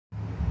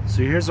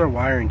So here's our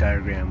wiring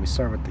diagram. We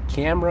start with the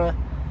camera.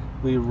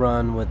 We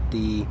run with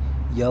the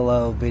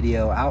yellow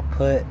video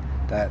output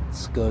that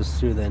goes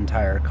through the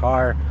entire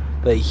car.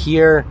 But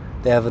here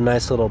they have a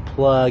nice little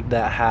plug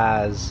that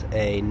has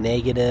a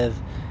negative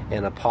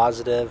and a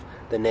positive.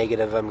 The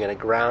negative I'm going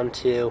to ground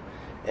to,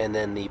 and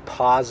then the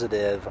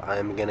positive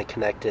I'm going to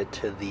connect it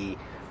to the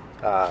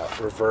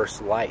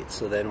reverse light.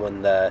 So then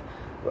when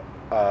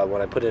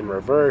I put it in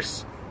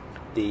reverse,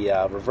 the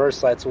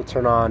reverse lights will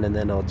turn on, and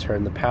then it'll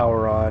turn the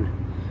power on,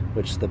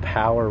 which the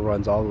power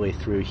runs all the way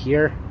through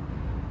here,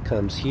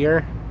 comes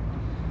here,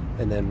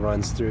 and then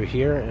runs through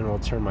here, and will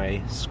turn my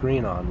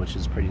screen on, which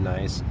is pretty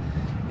nice.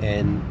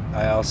 And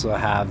I also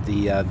have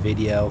the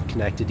video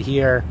connected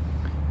here.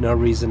 No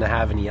reason to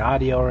have any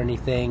audio or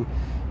anything,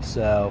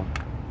 so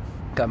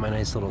got my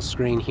nice little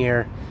screen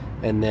here,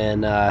 and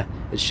then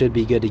it should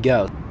be good to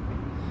go.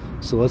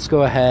 So let's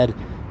go ahead,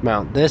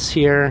 mount this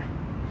here,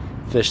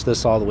 fish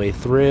this all the way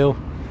through,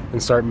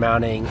 and start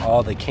mounting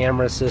all the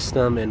camera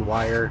system and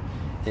wire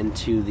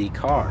into the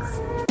car.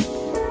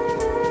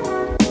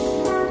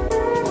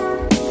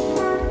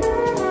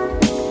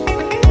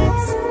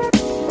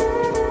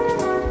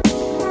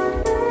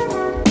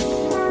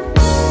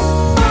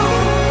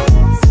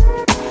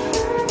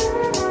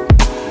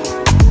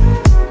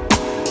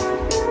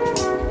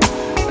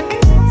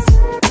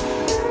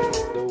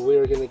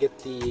 We're going to get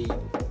the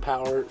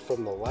power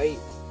from the light,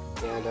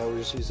 and we're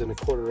just using a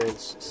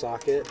 1/4"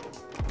 socket.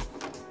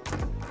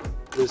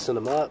 Loosen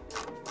them up.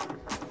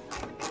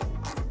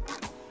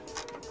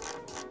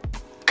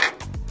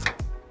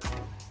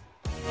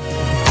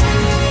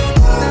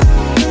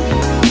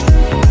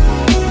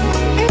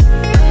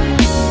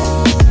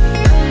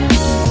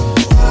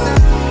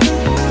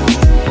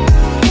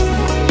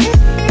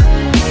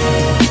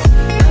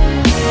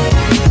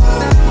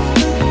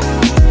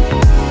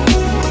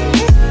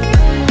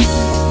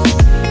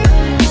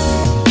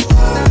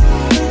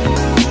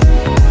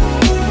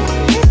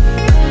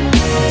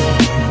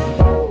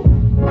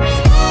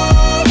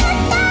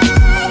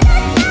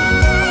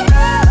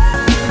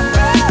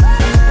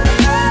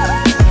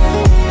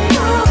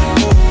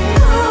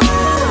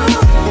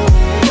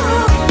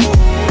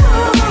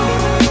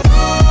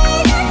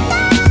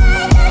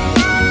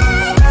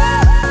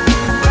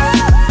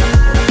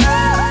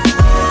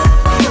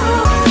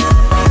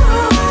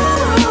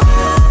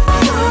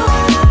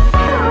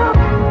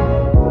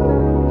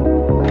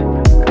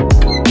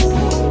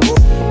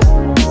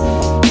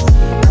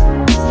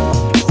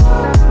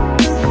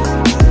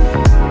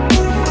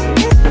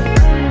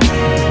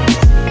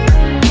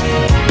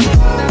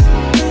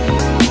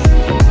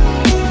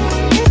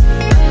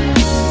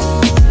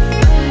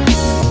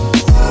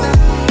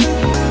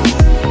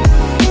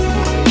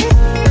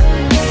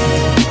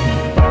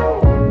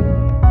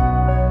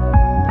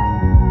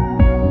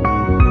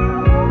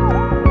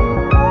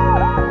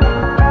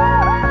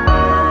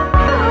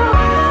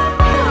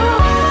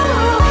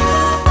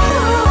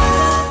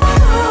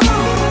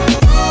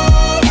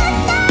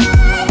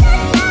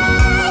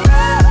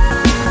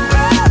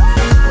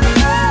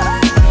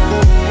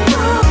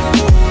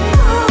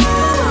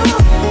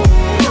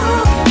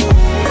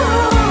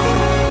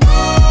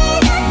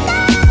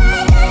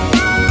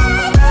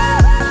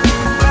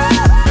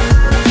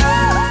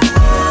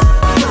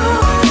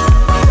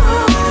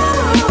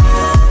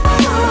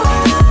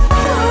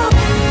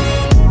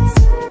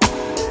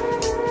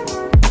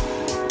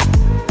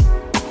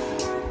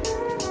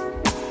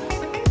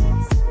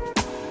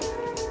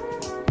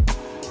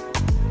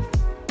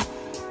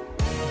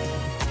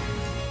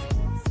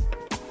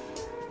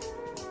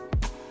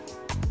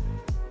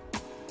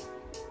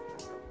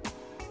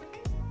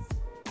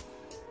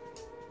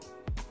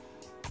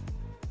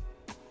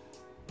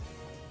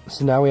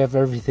 So now we have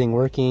everything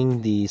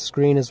working. The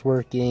screen is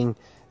working,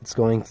 it's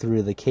going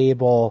through the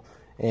cable,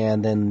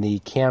 and then the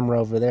camera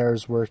over there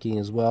is working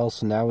as well.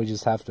 So now we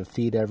just have to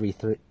feed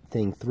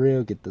everything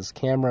through, get this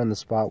camera in the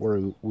spot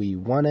where we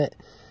want it,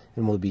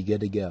 and we'll be good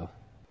to go.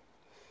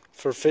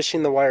 For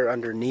fishing the wire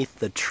underneath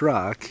the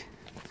truck,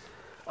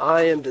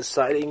 I am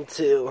deciding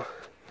to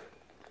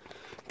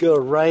go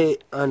right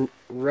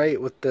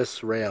with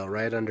this rail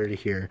right under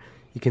here.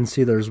 You can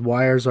see there's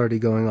wires already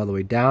going all the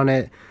way down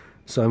it.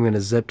 So I'm going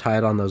to zip tie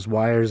it on those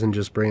wires and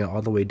just bring it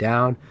all the way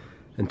down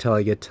until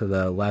I get to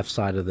the left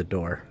side of the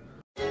door.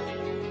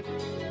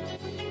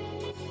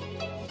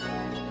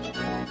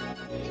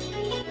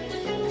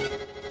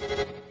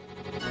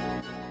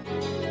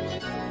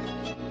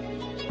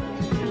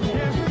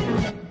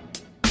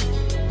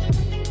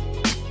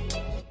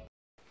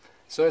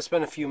 So I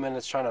spent a few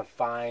minutes trying to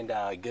find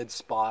a good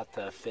spot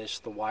to fish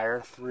the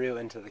wire through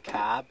into the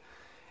cab,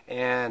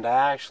 and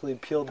I actually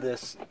peeled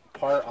this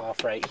part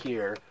off right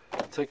here.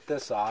 Took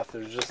this off.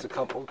 There's just a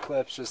couple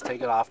clips, just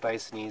take it off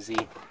nice and easy,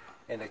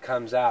 and it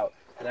comes out.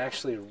 And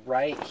actually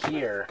right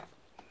here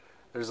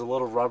there's a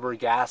little rubber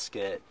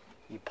gasket.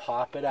 You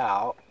pop it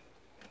out.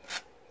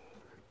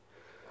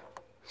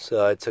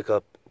 So I took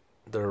up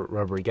the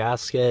rubber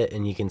gasket,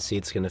 and you can see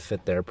it's going to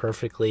fit there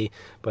perfectly,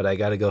 but I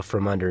got to go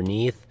from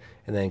underneath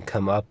and then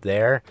come up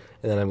there,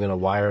 and then I'm going to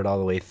wire it all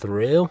the way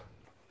through.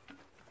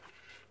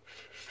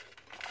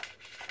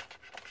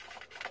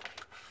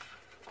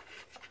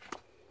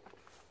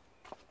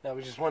 Now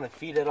we just want to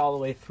feed it all the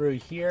way through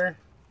here.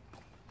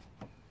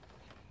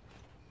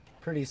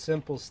 Pretty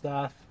simple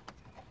stuff.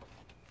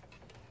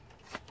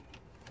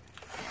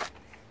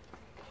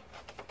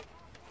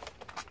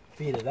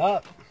 Feed it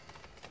up.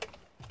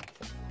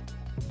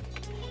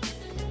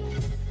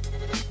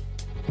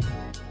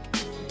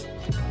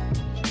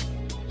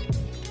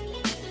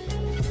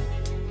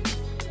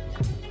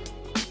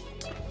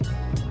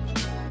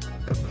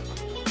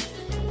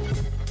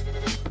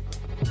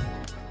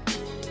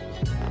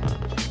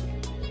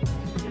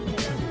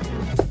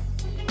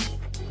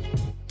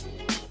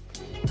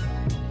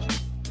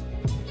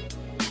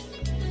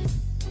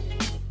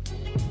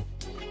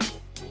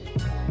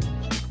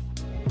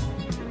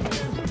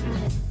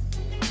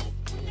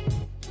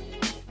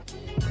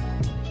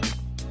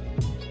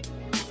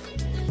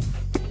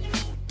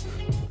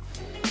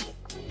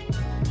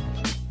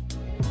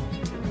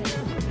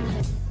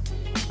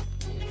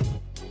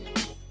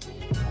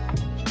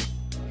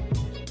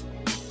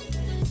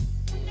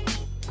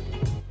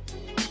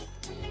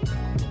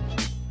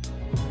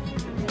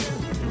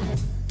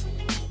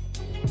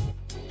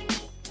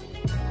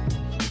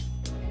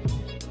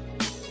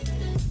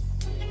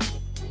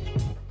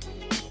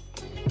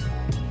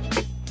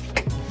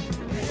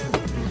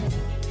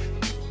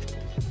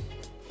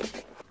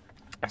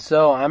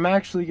 So I'm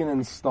actually going to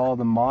install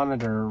the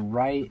monitor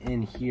right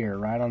in here,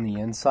 right on the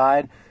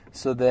inside.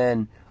 So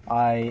then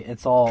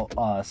it's all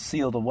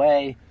sealed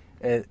away.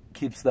 It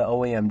keeps the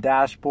OEM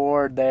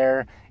dashboard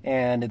there,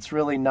 and it's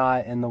really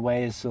not in the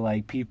way so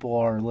like people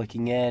are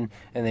looking in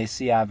and they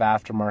see I have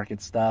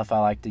aftermarket stuff. I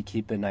like to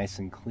keep it nice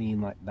and clean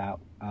like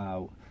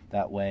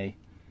that way.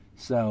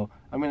 So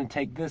I'm going to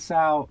take this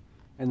out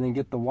and then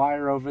get the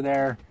wire over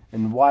there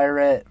and wire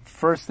it.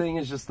 First thing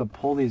is just to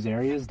pull these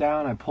areas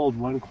down. I pulled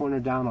one corner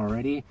down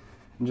already,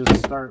 and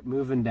just start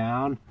moving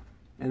down,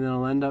 and then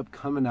it'll end up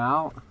coming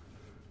out.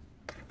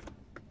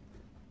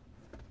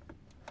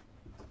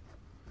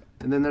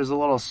 And then there's a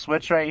little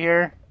switch right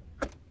here.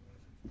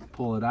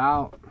 Pull it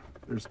out.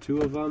 There's two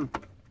of them,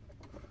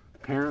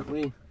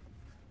 apparently.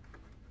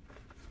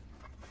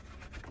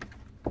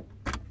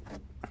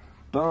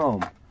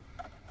 Boom.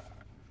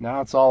 Now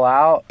it's all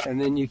out,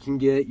 and then you can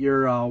get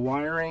your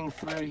wiring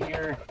through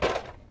here.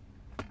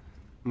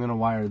 I'm gonna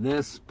wire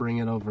this, bring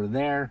it over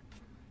there,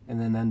 and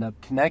then end up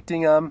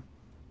connecting them.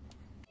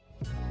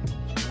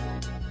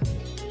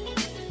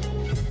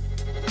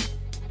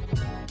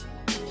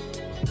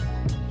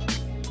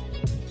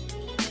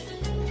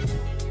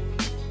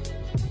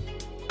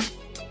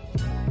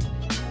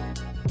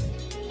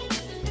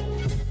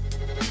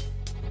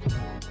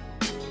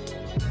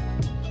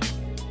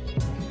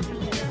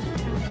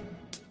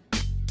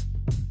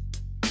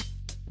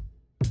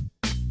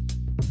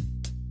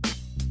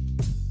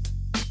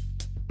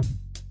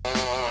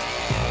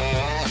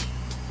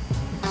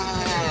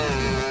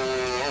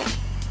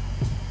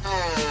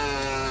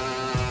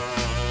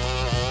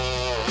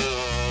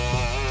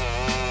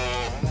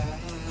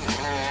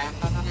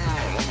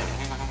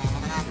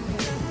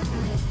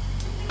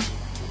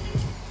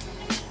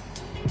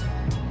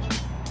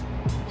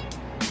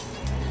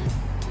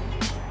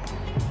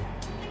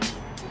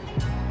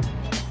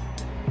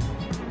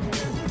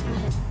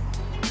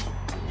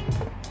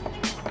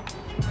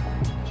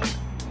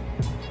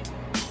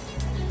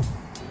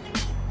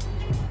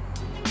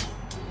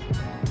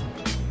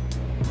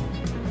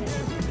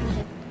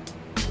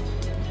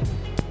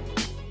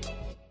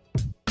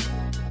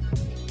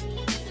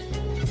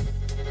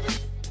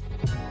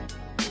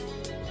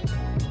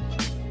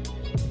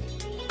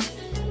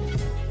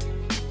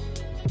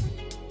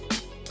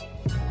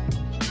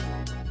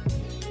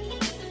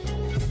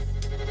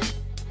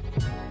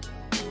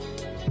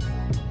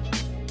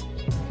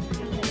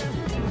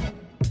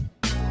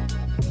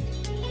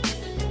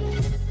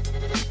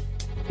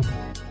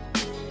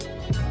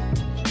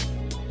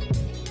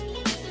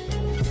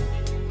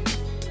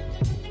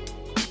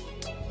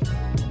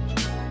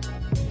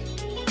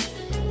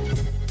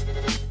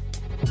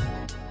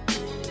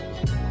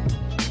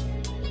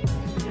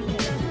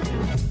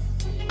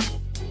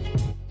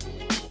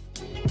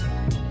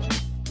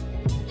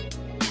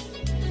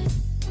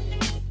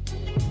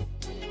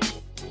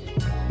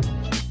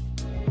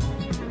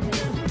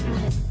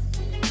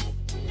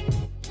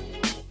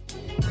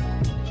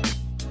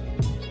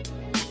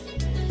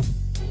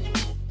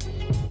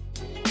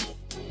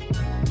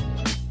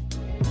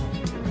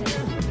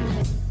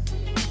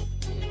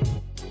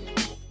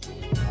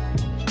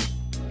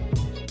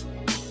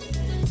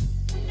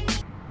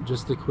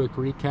 Just a quick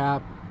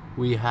recap,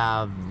 we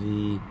have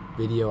the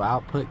video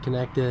output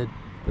connected,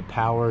 the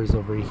power is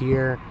over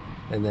here,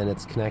 and then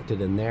it's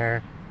connected in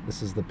there.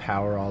 This is the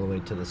power all the way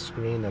to the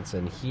screen that's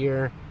in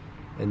here,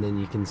 and then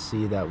you can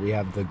see that we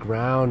have the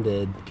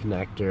grounded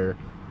connector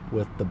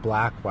with the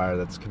black wire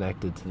that's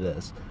connected to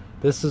this.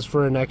 This is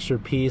for an extra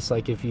piece,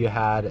 like if you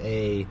had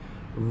a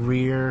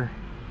rear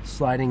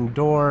sliding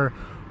door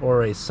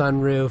or a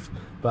sunroof,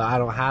 but I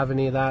don't have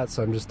any of that,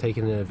 so I'm just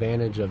taking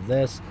advantage of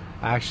this.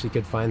 I actually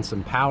could find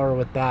some power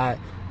with that,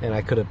 and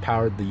I could have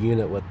powered the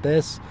unit with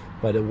this,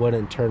 but it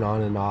wouldn't turn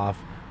on and off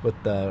with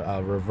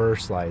the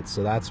reverse lights,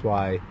 so that's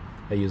why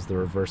I use the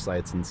reverse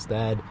lights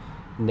instead.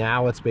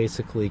 Now it's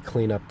basically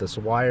clean up this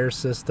wire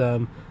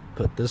system,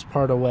 put this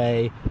part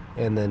away,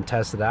 and then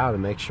test it out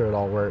and make sure it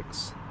all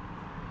works.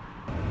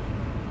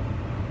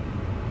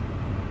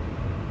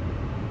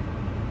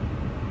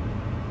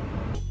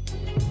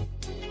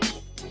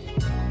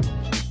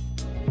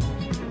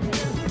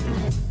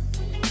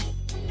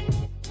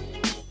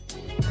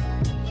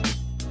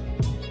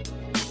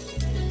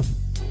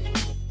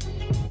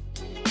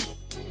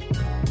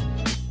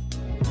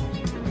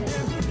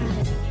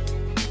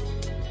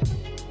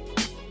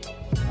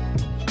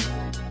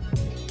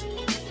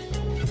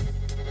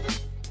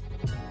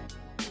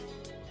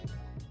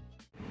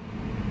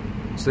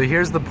 So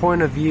here's the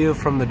point of view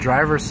from the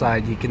driver's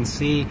side. You can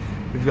see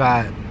we've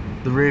got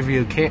the rear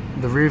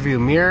view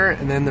mirror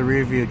and then the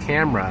rear view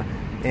camera,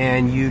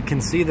 and you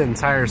can see the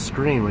entire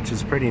screen, which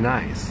is pretty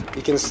nice.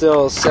 You can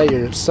still set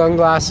your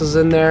sunglasses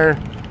in there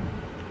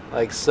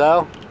like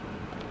so.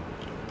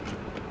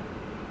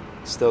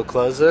 Still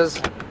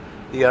closes.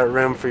 You got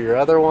room for your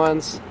other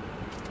ones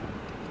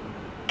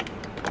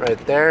right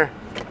there.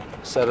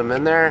 Set them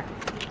in there.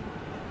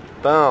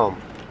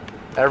 Boom.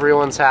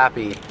 Everyone's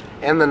happy.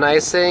 And the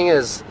nice thing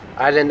is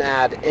I didn't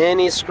add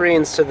any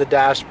screens to the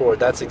dashboard.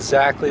 That's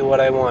exactly what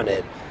I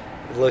wanted.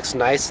 It looks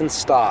nice and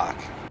stock.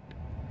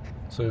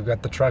 So we've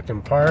got the truck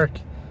in park.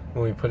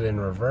 When we put it in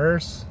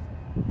reverse,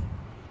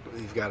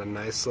 we've got a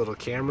nice little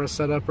camera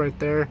set up right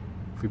there.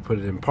 If we put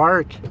it in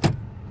park,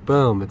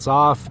 boom, it's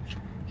off.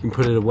 You can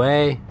put it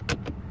away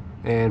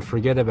and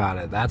forget about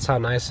it. That's how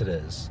nice it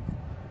is.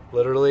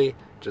 Literally,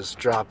 just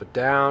drop it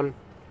down,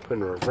 put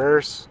it in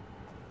reverse,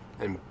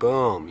 and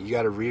boom, you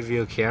got a rear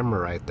view camera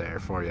right there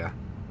for you.